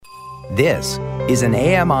This is an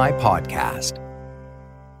AMI podcast.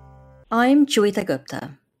 I'm Joeita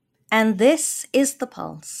Gupta, and this is The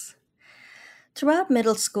Pulse. Throughout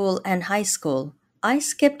middle school and high school, I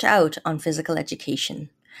skipped out on physical education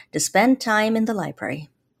to spend time in the library.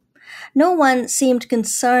 No one seemed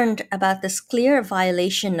concerned about this clear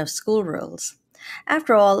violation of school rules.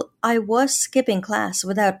 After all, I was skipping class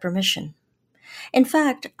without permission. In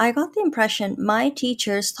fact, I got the impression my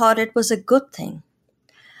teachers thought it was a good thing.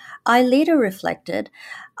 I later reflected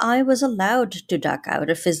I was allowed to duck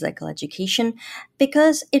out of physical education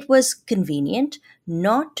because it was convenient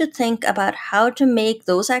not to think about how to make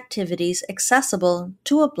those activities accessible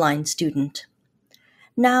to a blind student.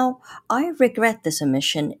 Now, I regret this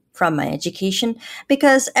omission from my education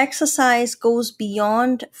because exercise goes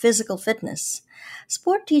beyond physical fitness.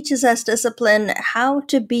 Sport teaches us discipline, how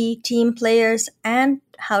to be team players, and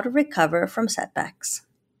how to recover from setbacks.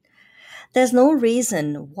 There's no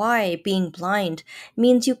reason why being blind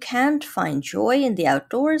means you can't find joy in the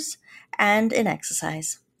outdoors and in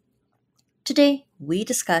exercise. Today, we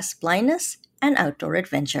discuss blindness and outdoor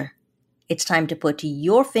adventure. It's time to put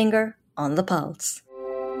your finger on the pulse.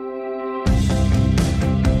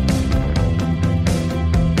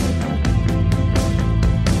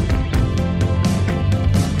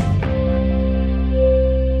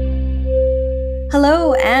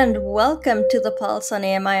 Hello and welcome to The Pulse on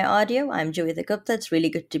AMI Audio. I'm Joeita Gupta. It's really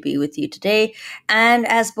good to be with you today. And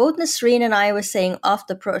as both Nasreen and I were saying off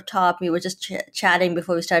the top, we were just chatting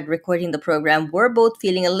before we started recording the program, we're both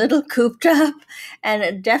feeling a little cooped up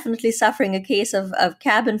and definitely suffering a case of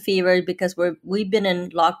cabin fever because we've been in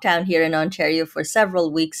lockdown here in Ontario for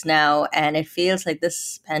several weeks now, and it feels like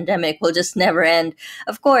this pandemic will just never end.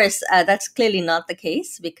 Of course, that's clearly not the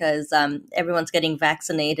case because everyone's getting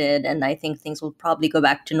vaccinated, and I think things will probably go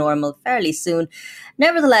back to normal fairly soon.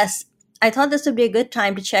 Nevertheless, I thought this would be a good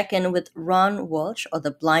time to check in with Ron Walsh, or the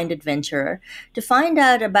Blind Adventurer, to find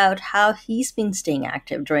out about how he's been staying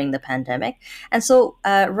active during the pandemic. And so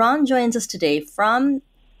Ron joins us today from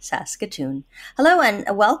Saskatoon. Hello and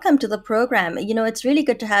welcome to the program. You know, it's really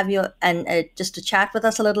good to have you and just to chat with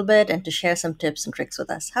us a little bit and to share some tips and tricks with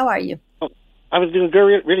us. How are you? Oh, I was doing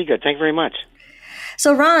really good. Thank you very much.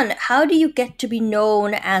 So, Ron, how do you get to be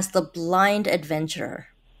known as the Blind Adventurer?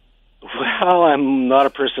 Well, I'm not a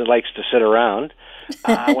person that likes to sit around.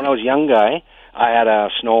 When I was a young guy, I had a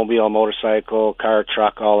snowmobile, motorcycle, car,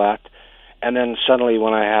 truck, all that. And then suddenly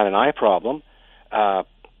when I had an eye problem,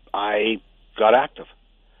 I got active.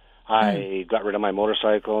 I got rid of my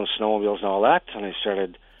motorcycle and snowmobiles and all that, and I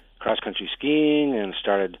started cross-country skiing and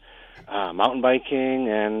started mountain biking,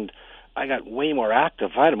 and I got way more active.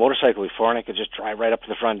 I had a motorcycle before, and I could just drive right up to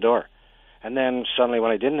the front door. And then suddenly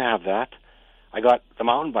when I didn't have that, I got the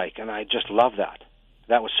mountain bike, and I just loved that.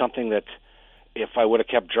 That was something that if I would have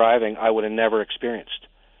kept driving, I would have never experienced.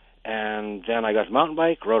 And then I got the mountain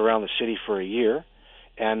bike, rode around the city for a year,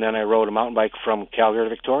 and then I rode a mountain bike from Calgary to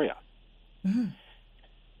Victoria. Mm.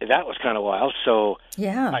 That was kind of wild, so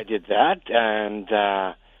yeah. I did that, and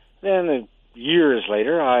then years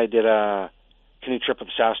later, I did a canoe trip with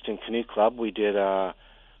the Saskatoon Canoe Club. We did a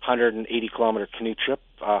 180-kilometer canoe trip,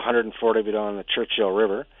 140 of it on the Churchill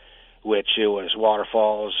River, which it was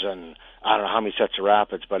waterfalls and I don't know how many sets of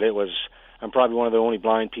rapids, but I'm probably one of the only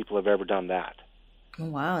blind people who've ever done that. Oh,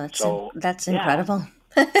 wow, that's incredible.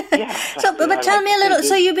 Yeah. But tell me a little.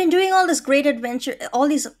 So you've been doing all this great adventure, all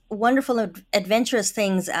these wonderful adventurous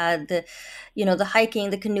things, the hiking,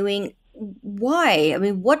 the canoeing. Why? I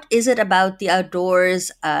mean, what is it about the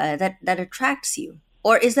outdoors that attracts you?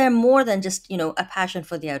 Or is there more than just, a passion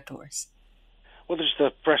for the outdoors? Well, there's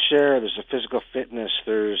the fresh air, there's the physical fitness,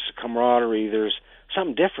 there's camaraderie, there's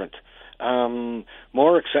something different.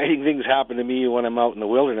 More exciting things happen to me when I'm out in the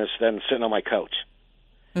wilderness than sitting on my couch.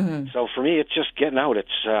 Mm-hmm. So for me, it's just getting out.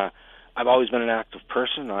 I've always been an active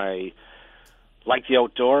person. I like the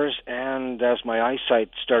outdoors, and as my eyesight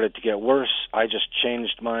started to get worse, I just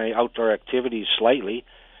changed my outdoor activities slightly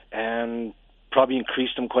and probably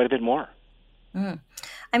increased them quite a bit more. Mm.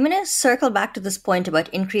 I'm going to circle back to this point about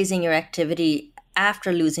increasing your activity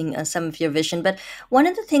after losing some of your vision. But one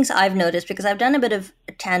of the things I've noticed, because I've done a bit of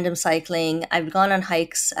tandem cycling, I've gone on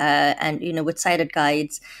hikes and with sighted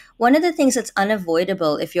guides. One of the things that's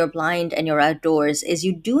unavoidable if you're blind and you're outdoors is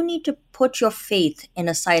you do need to put your faith in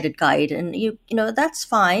a sighted guide. And, that's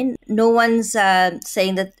fine. No one's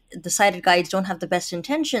saying that the sighted guides don't have the best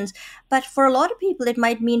intentions. But for a lot of people, it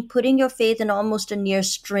might mean putting your faith in almost a near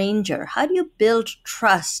stranger. How do you build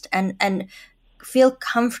trust and feel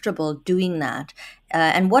comfortable doing that?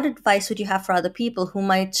 And what advice would you have for other people who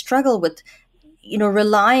might struggle with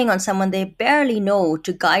relying on someone they barely know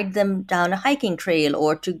to guide them down a hiking trail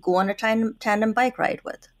or to go on a tandem bike ride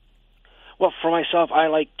with? Well, for myself, I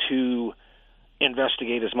like to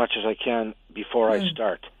investigate as much as I can before I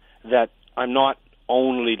start. That I'm not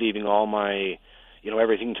only leaving all my,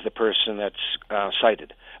 everything to the person that's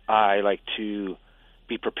cited. I like to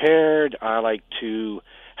be prepared. I like to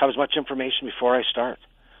have as much information before I start.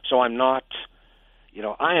 So I'm not,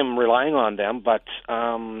 I am relying on them, but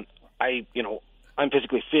I'm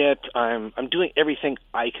physically fit. I'm doing everything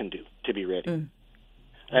I can do to be ready.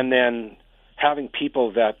 And then having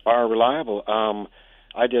people that are reliable.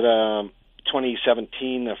 I did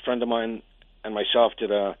 2017, a friend of mine and myself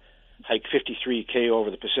did a hike 53K over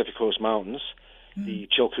the Pacific Coast Mountains, the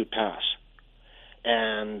Chilkoot Pass.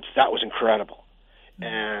 And that was incredible.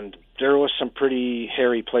 And there was some pretty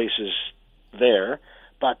hairy places there,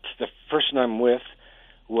 but the person I'm with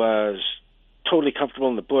was totally comfortable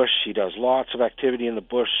in the bush. He does lots of activity in the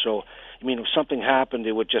bush, so if something happened,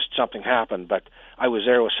 it would just something happen. But I was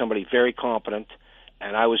there with somebody very competent,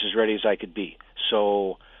 and I was as ready as I could be.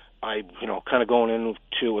 So I, kind of going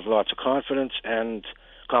into with lots of confidence and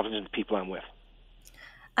confidence in the people I'm with.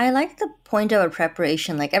 I like the point about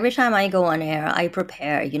preparation. Like every time I go on air, I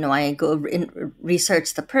prepare. I go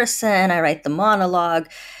research the person, I write the monologue.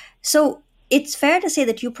 So it's fair to say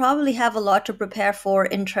that you probably have a lot to prepare for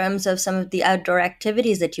in terms of some of the outdoor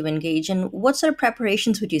activities that you engage in. What sort of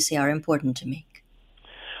preparations would you say are important to make?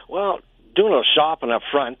 Well, doing a little shopping up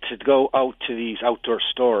front, to go out to these outdoor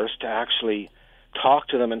stores to actually talk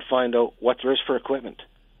to them and find out what there is for equipment.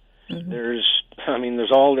 There's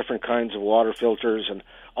all different kinds of water filters and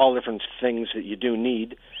all different things that you do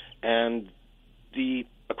need, and the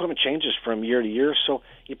equipment changes from year to year, so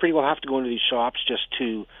you pretty well have to go into these shops just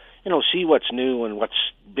to, see what's new and what's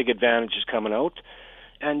big advantages coming out,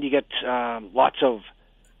 and you get lots of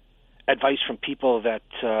advice from people that,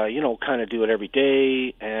 kind of do it every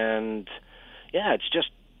day, and it's just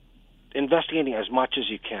investigating as much as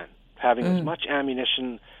you can, having as much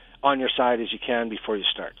ammunition on your side as you can before you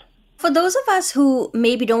start. For those of us who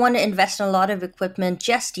maybe don't want to invest in a lot of equipment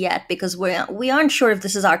just yet because we aren't sure if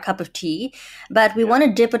this is our cup of tea, but we want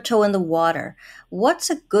to dip a toe in the water, what's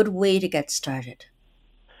a good way to get started?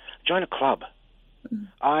 Join a club.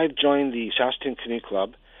 I've joined the Saskatoon Canoe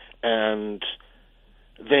Club, and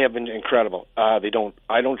they have been incredible. I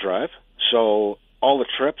don't drive, so all the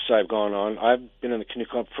trips I've gone on, I've been in the Canoe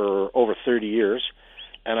Club for over 30 years,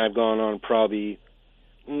 and I've gone on probably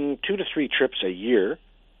 2 to 3 trips a year,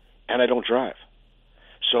 and I don't drive.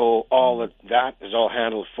 So all of that is all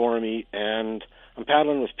handled for me, and I'm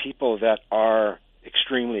paddling with people that are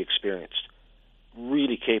extremely experienced,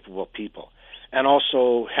 really capable people. And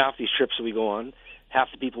also, half these trips that we go on, half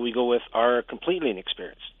the people we go with are completely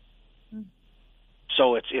inexperienced.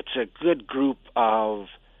 So it's a good group of,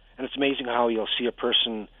 and it's amazing how you'll see a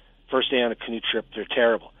person, first day on a canoe trip, they're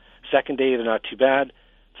terrible. Second day, they're not too bad.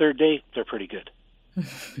 Third day, they're pretty good.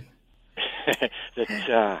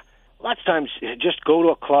 Lots of times, just go to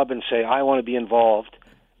a club and say, I want to be involved.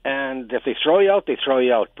 And if they throw you out, they throw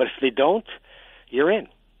you out. But if they don't, you're in.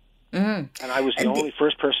 And I was the only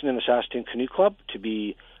first person in the Saskatoon Canoe Club to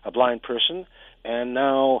be a blind person. And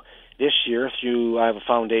now, this year, I have a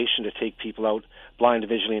foundation to take people out, blind and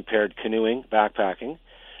visually impaired, canoeing, backpacking.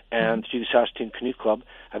 And through the Saskatoon Canoe Club,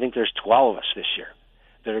 I think there's 12 of us this year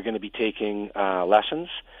that are going to be taking lessons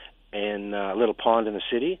in a little pond in the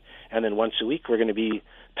city. And then once a week, we're going to be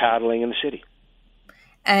paddling in the city.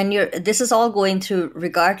 And this is all going through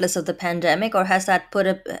regardless of the pandemic, or has that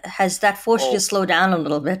forced you to slow down a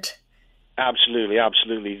little bit? Absolutely.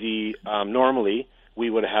 Normally we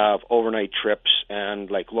would have overnight trips and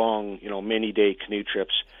like long, many day canoe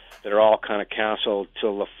trips that are all kind of canceled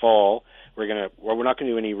till the fall. We're not going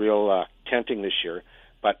to do any real tenting this year,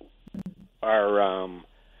 but our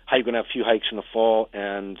going to have a few hikes in the fall,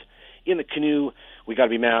 and in the canoe we got to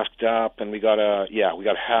be masked up, and we got to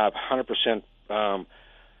have 100%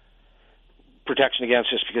 protection against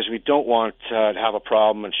this, because we don't want to have a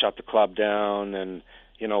problem and shut the club down, and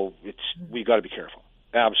we got to be careful.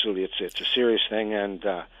 Absolutely, it's a serious thing, and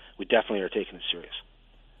we definitely are taking it serious.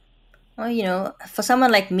 Well, for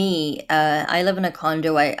someone like me, I live in a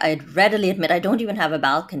condo. I'd readily admit I don't even have a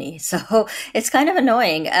balcony, so it's kind of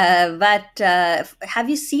annoying. But have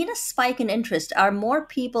you seen a spike in interest? Are more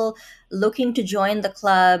people looking to join the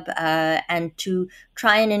club and to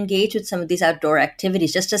try and engage with some of these outdoor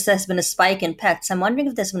activities? Just as there's been a spike in pets, I'm wondering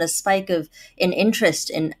if there's been a spike in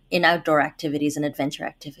interest in outdoor activities and adventure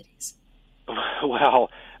activities.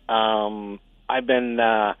 Well, I've been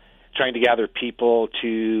trying to gather people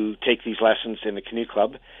to take these lessons in the canoe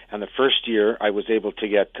club. And the first year, I was able to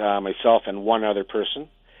get myself and one other person.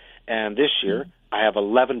 And this year, I have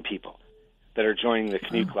 11 people that are joining the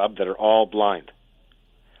canoe club that are all blind.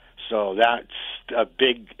 So that's a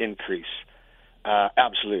big increase.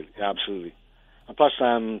 Absolutely. And plus,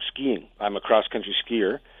 I'm skiing. I'm a cross-country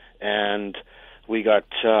skier, and we got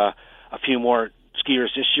a few more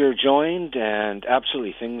skiers this year joined, and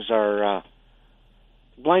absolutely, things are...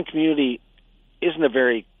 blind community isn't a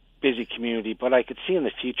very busy community, but I could see in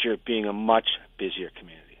the future it being a much busier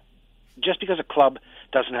community. Just because a club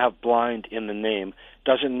doesn't have blind in the name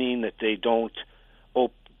doesn't mean that they don't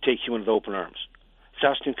take you in with open arms.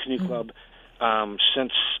 Saskatoon Canoe Club,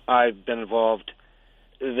 since I've been involved,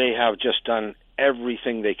 they have just done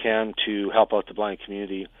everything they can to help out the blind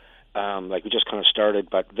community. Like we just kind of started,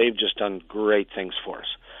 but they've just done great things for us.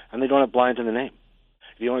 And they don't have blind in the name.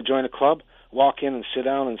 If you want to join a club, walk in and sit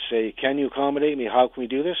down and say, can you accommodate me? How can we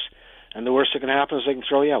do this? And the worst that can happen is they can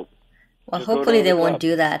throw you out. Well, hopefully they won't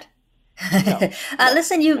do that. No.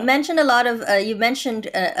 Listen, you mentioned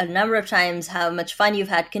a number of times how much fun you've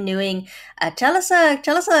had canoeing. Tell us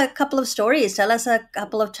a couple of stories. Tell us a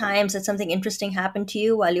couple of times that something interesting happened to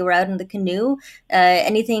you while you were out in the canoe.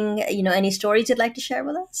 Any stories you'd like to share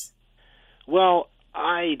with us? Well,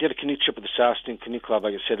 I did a canoe trip with the Saskatoon Canoe Club.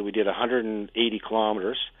 Like I said, we did 180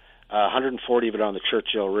 kilometers, 140 of it on the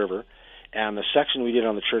Churchill River. And the section we did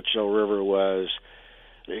on the Churchill River was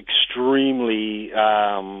extremely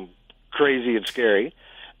crazy and scary.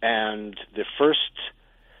 And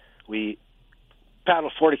we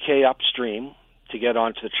paddled 40K upstream to get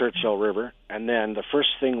onto the Churchill River. And then the first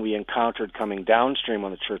thing we encountered coming downstream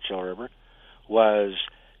on the Churchill River was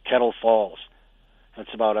Kettle Falls.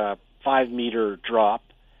 That's about a 5-meter drop,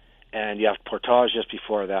 and you have portage just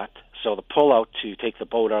before that. So the pull out to take the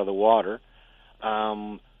boat out of the water.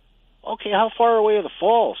 Okay, how far away are the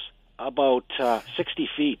falls? About 60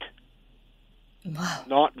 feet. Wow.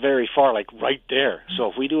 Not very far, like right there. So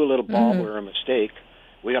if we do a little bobble or a mistake,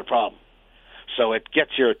 we got a problem. So it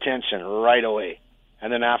gets your attention right away.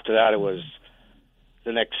 And then after that, it was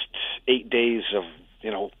the next 8 days of,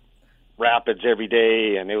 rapids every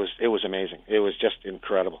day, and it was amazing. It was just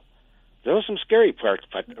incredible. There was some scary parts,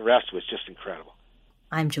 but the rest was just incredible.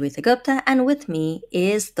 I'm Joeita Gupta, and with me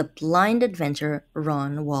is the blind adventurer,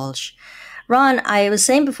 Ron Walsh. Ron, I was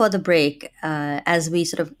saying before the break, as we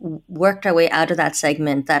sort of worked our way out of that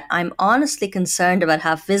segment, that I'm honestly concerned about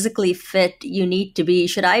how physically fit you need to be.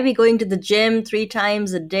 Should I be going to the gym 3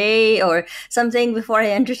 times a day or something before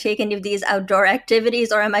I undertake any of these outdoor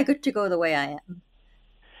activities, or am I good to go the way I am?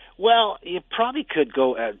 Well, you probably could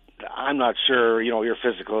go I'm not sure, you're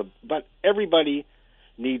physical, but everybody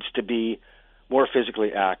needs to be more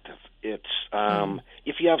physically active. It's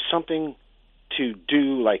if you have something to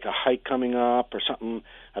do, like a hike coming up or something,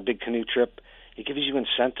 a big canoe trip, it gives you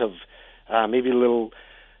incentive, maybe a little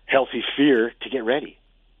healthy fear to get ready,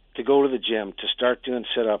 to go to the gym, to start doing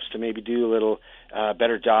sit-ups, to maybe do a little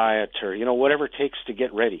better diet, or whatever it takes to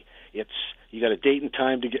get ready. You got a date and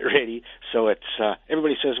time to get ready, so it's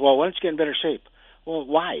everybody says, well, why don't you get in better shape? Well,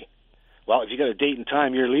 why? Well, if you got a date and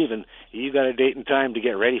time you're leaving, you got a date and time to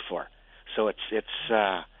get ready for. So it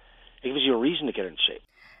gives you a reason to get in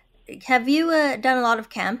shape. Have you done a lot of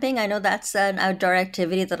camping? I know that's an outdoor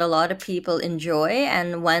activity that a lot of people enjoy,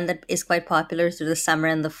 and one that is quite popular through the summer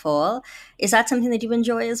and the fall. Is that something that you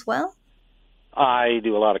enjoy as well? I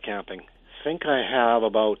do a lot of camping. I think I have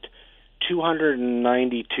about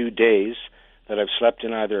 292 days that I've slept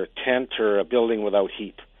in either a tent or a building without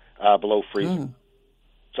heat, below freezing.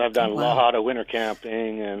 So I've done a lot of winter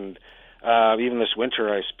camping, and even this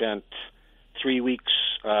winter I spent 3 weeks,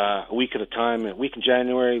 a week at a time, a week in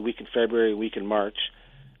January, a week in February, a week in March,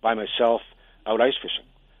 by myself out ice fishing.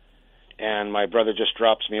 And my brother just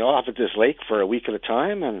drops me off at this lake for a week at a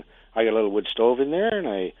time, and I got a little wood stove in there, and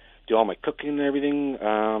I do all my cooking and everything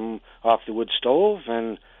off the wood stove,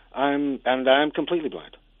 and I'm completely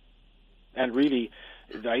blind. And really,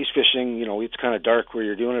 the ice fishing, it's kind of dark where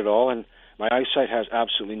you're doing it all, and my eyesight has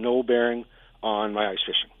absolutely no bearing on my ice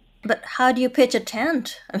fishing. But how do you pitch a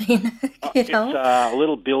tent? I mean, It's a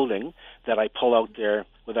little building that I pull out there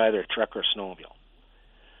with either a truck or a snowmobile.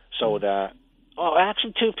 So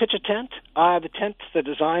actually, to pitch a tent, the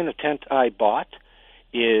design of tent I bought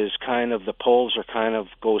is kind of, the poles are kind of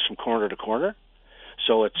goes from corner to corner.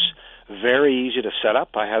 So it's very easy to set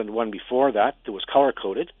up. I had one before that was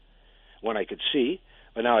color-coded when I could see,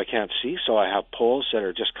 but now I can't see, so I have poles that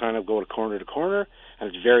are just kind of go to corner,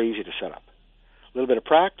 and it's very easy to set up. A little bit of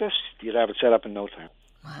practice, you'd have it set up in no time.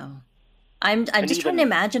 Wow. I'm just trying to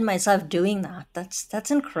imagine myself doing that.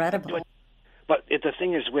 That's incredible. But the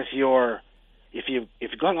thing is, if you've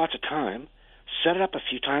got lots of time, set it up a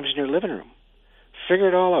few times in your living room. Figure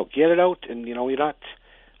it all out. Get it out, and you're not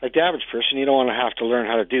like the average person. You don't want to have to learn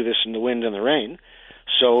how to do this in the wind and the rain.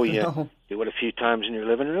 So you do it a few times in your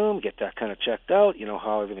living room. Get that kind of checked out. You know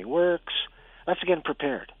how everything works. That's getting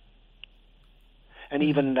prepared. And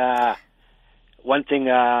even one thing,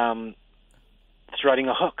 threading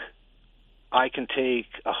a hook. I can take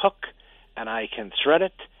a hook and I can thread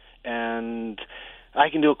it, and I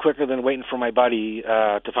can do it quicker than waiting for my buddy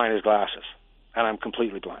to find his glasses, and I'm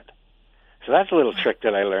completely blind. So that's a little trick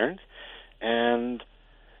that I learned. And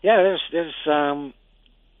yeah, there's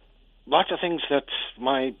lots of things that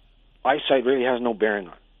my eyesight really has no bearing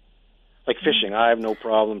on. Like fishing, I have no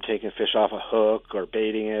problem taking fish off a hook or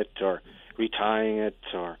baiting it or retying it,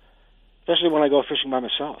 or especially when I go fishing by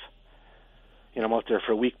myself. I'm out there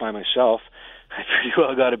for a week by myself. I pretty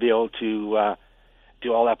well got to be able to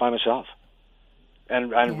do all that by myself. And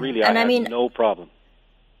really, I have no problem.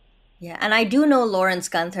 Yeah, and I do know Lawrence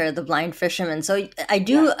Gunther, the blind fisherman. So I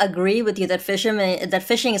do agree with you that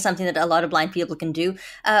fishing is something that a lot of blind people can do.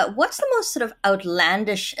 What's the most sort of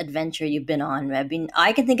outlandish adventure you've been on?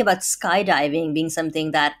 I can think about skydiving being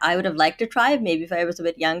something that I would have liked to try, maybe if I was a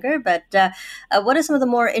bit younger. But what are some of the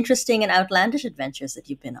more interesting and outlandish adventures that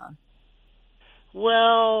you've been on?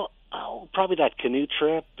 Well, probably that canoe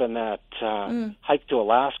trip and that hike to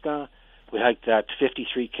Alaska. We hiked that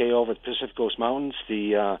 53K over the Pacific Coast Mountains,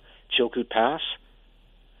 the Chilkoot Pass.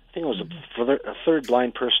 I think I was a third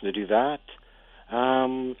blind person to do that.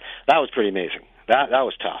 That was pretty amazing. That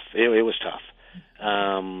was tough. It was tough.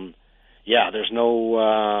 There's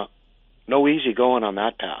no easy going on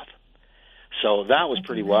that path. So that was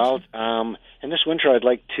pretty wild. And this winter I'd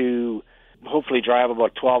like to hopefully drive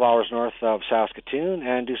about 12 hours north of Saskatoon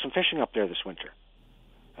and do some fishing up there this winter.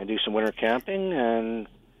 And do some winter camping and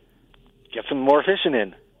get some more fishing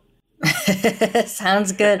in.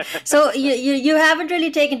 Sounds good. So you haven't really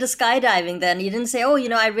taken to skydiving then? You didn't say,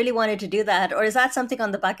 I really wanted to do that. Or is that something on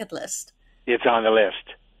the bucket list? It's on the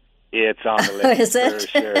list. It's on the list. Is it?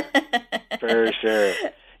 For sure.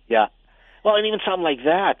 Yeah. Well, and even something like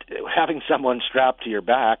that, having someone strapped to your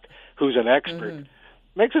back who's an expert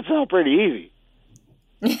makes it sound pretty easy.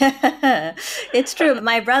 Yeah, it's true.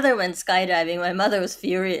 My brother went skydiving. My mother was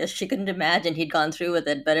furious. She couldn't imagine he'd gone through with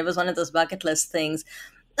it, but it was one of those bucket list things.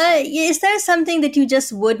 Is there something that you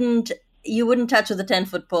just wouldn't touch with a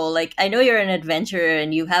 10-foot pole? Like, I know you're an adventurer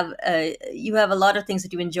and you have a lot of things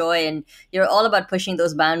that you enjoy and you're all about pushing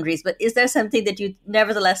those boundaries, but is there something that you'd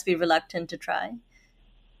nevertheless be reluctant to try?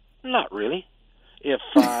 Not really. If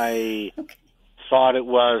I thought it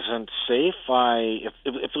wasn't safe, if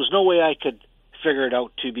there was no way I could figure it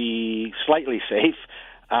out to be slightly safe,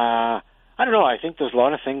 I don't know. I think there's a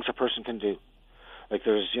lot of things a person can do. Like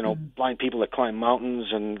there's, blind people that climb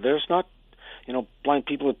mountains, and there's not, blind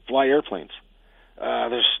people that fly airplanes.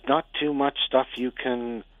 There's not too much stuff you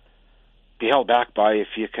can be held back by if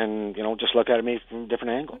you can, just look at it maybe from a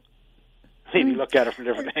different angle. Maybe look at it from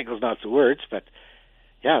different angles, not the words, but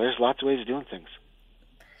yeah, there's lots of ways of doing things.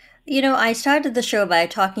 I started the show by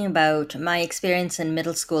talking about my experience in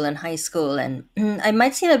middle school and high school, and I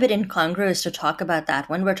might seem a bit incongruous to talk about that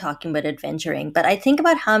when we're talking about adventuring, but I think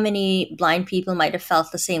about how many blind people might have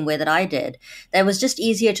felt the same way that I did. That it was just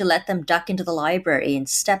easier to let them duck into the library and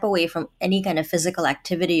step away from any kind of physical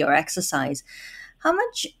activity or exercise. How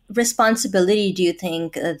much responsibility do you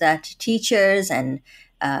think that teachers and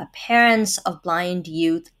parents of blind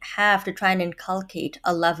youth have to try and inculcate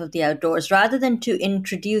a love of the outdoors rather than to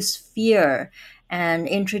introduce fear and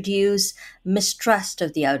introduce mistrust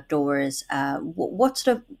of the outdoors? What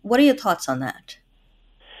are your thoughts on that?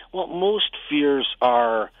 Well, most fears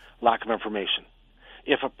are lack of information.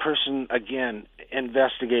 If a person, again,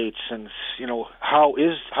 investigates and, how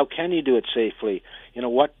can you do it safely?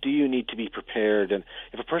 What do you need to be prepared? And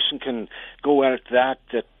if a person can go at it that,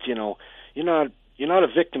 you're not a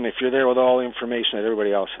victim if you're there with all the information that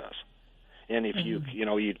everybody else has. And if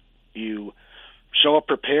you show up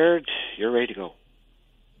prepared, you're ready to go.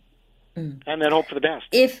 And then hope for the best.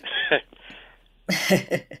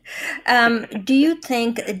 Do you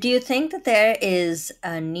think that there is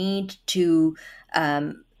a need to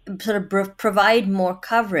sort of provide more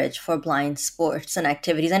coverage for blind sports and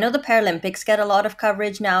activities? I know the Paralympics get a lot of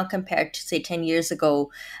coverage now compared to, say, 10 years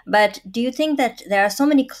ago. But do you think that there are so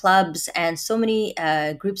many clubs and so many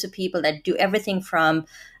groups of people that do everything from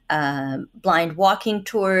blind walking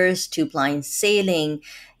tours to blind sailing?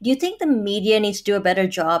 Do you think the media needs to do a better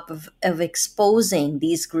job of exposing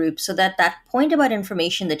these groups so that that point about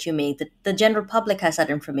information that you made, that the general public has that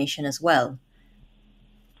information as well?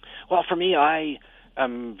 Well, for me,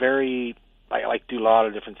 I'm very I like to do a lot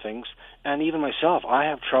of different things. And even myself, I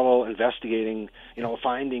have trouble investigating,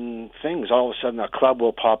 finding things. All of a sudden, a club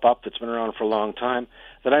will pop up that's been around for a long time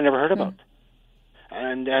that I never heard about.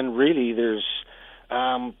 And really, there's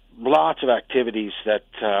lots of activities that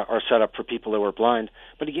are set up for people that were blind.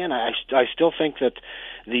 But again, I still think that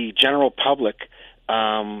the general public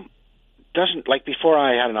doesn't, like before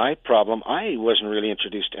I had an eye problem, I wasn't really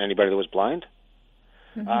introduced to anybody that was blind.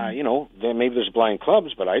 Maybe there's blind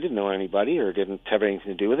clubs, but I didn't know anybody or didn't have anything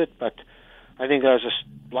to do with it. But I think as a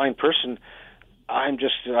blind person, I'm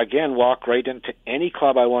just, again, walk right into any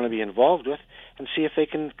club I want to be involved with and see if they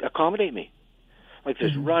can accommodate me. Like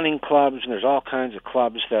there's running clubs and there's all kinds of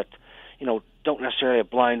clubs that, don't necessarily have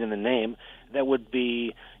blind in the name, that would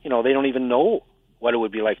be, they don't even know what it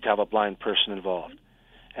would be like to have a blind person involved.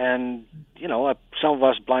 And, some of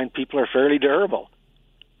us blind people are fairly durable.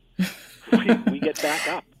 we get back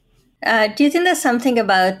up. Do you think there's something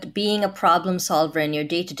about being a problem solver in your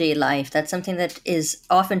day-to-day life? That's something that is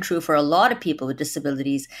often true for a lot of people with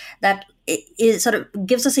disabilities, that is sort of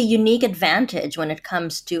gives us a unique advantage when it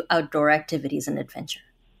comes to outdoor activities and adventure?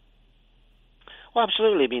 Well,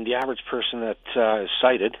 absolutely. I mean, the average person that is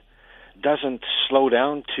sighted doesn't slow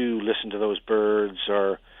down to listen to those birds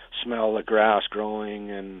or smell the grass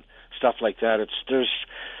growing and stuff like that.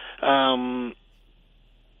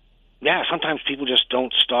 Sometimes people just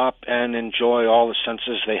don't stop and enjoy all the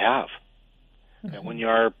senses they have. And when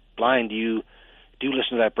you're blind, you do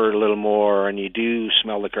listen to that bird a little more, and you do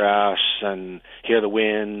smell the grass and hear the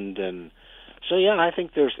wind. And so, I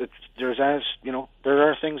think there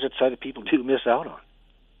are things that sighted people do miss out on.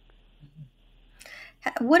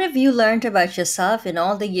 What have you learned about yourself in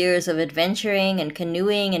all the years of adventuring and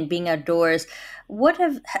canoeing and being outdoors? What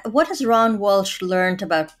has Ron Walsh learned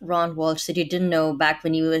about Ron Walsh that you didn't know back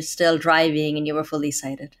when you were still driving and you were fully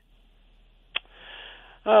sighted?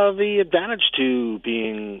 The advantage to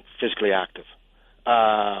being physically active.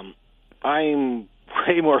 I'm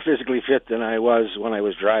way more physically fit than I was when I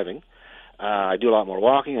was driving. I do a lot more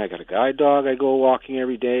walking. I got a guide dog. I go walking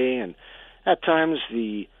every day, and at times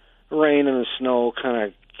the rain and the snow kind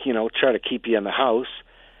of, try to keep you in the house.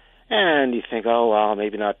 And you think, oh, well,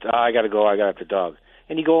 maybe not. I got to go. I got the dog.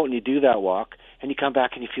 And you go out and you do that walk, and you come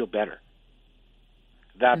back and you feel better.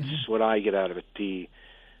 That's what I get out of it. The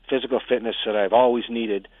physical fitness that I've always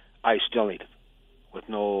needed, I still need it. With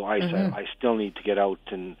no eyesight, I still need to get out,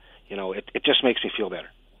 and, it just makes me feel better.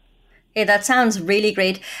 Hey, that sounds really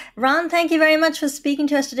great. Ron, thank you very much for speaking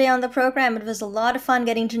to us today on the program. It was a lot of fun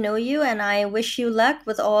getting to know you, and I wish you luck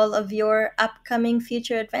with all of your upcoming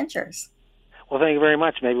future adventures. Well, thank you very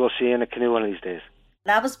much. Maybe we'll see you in a canoe one of these days.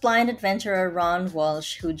 That was blind adventurer Ron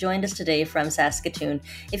Walsh, who joined us today from Saskatoon.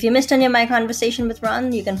 If you missed any of my conversation with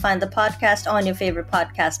Ron, you can find the podcast on your favorite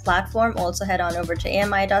podcast platform. Also head on over to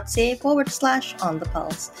ami.ca/On the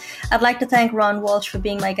Pulse. I'd like to thank Ron Walsh for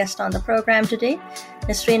being my guest on the program today.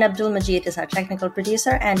 Nasreen Abdul-Majid is our technical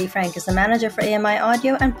producer, Andy Frank is the manager for AMI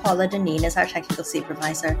Audio, and Paula Deneen is our technical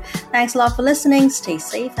supervisor. Thanks a lot for listening. Stay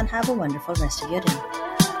safe and have a wonderful rest of your day.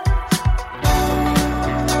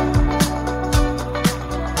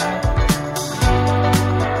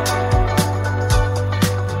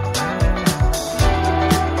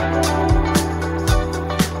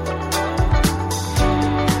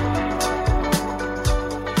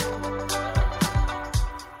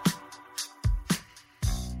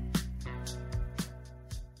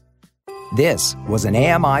 This was an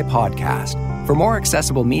AMI podcast. For more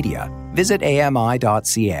accessible media, visit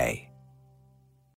ami.ca.